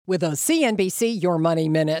With a CNBC Your Money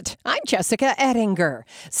Minute, I'm Jessica Ettinger.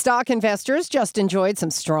 Stock investors just enjoyed some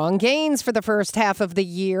strong gains for the first half of the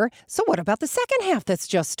year. So what about the second half that's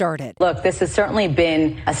just started? Look, this has certainly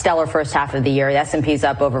been a stellar first half of the year. The S&P's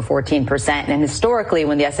up over 14%. And historically,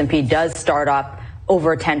 when the S&P does start up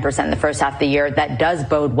over 10% in the first half of the year, that does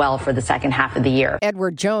bode well for the second half of the year.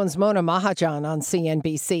 Edward Jones, Mona Mahajan on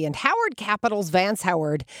CNBC, and Howard Capital's Vance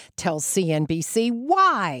Howard tells CNBC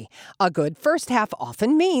why a good first half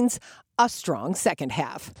often means a strong second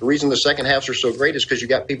half. The reason the second halves are so great is because you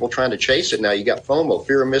got people trying to chase it now. You got FOMO,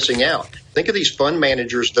 fear of missing out. Think of these fund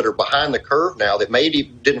managers that are behind the curve now that maybe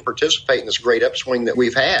didn't participate in this great upswing that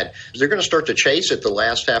we've had. They're going to start to chase it the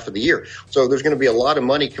last half of the year. So there's going to be a lot of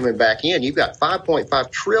money coming back in. You've got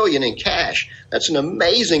 $5.5 trillion in cash. That's an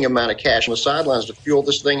amazing amount of cash on the sidelines to fuel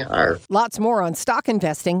this thing higher. Lots more on stock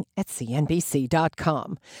investing at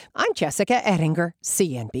CNBC.com. I'm Jessica Ettinger,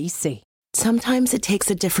 CNBC. Sometimes it takes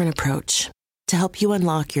a different approach to help you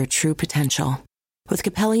unlock your true potential. With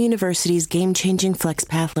Capella University's game-changing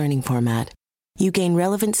FlexPath learning format, you gain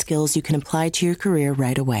relevant skills you can apply to your career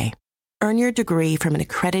right away. Earn your degree from an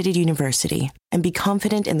accredited university and be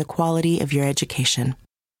confident in the quality of your education.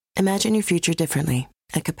 Imagine your future differently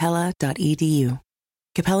at capella.edu.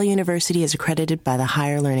 Capella University is accredited by the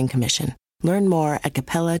Higher Learning Commission. Learn more at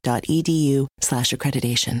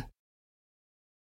capella.edu/accreditation.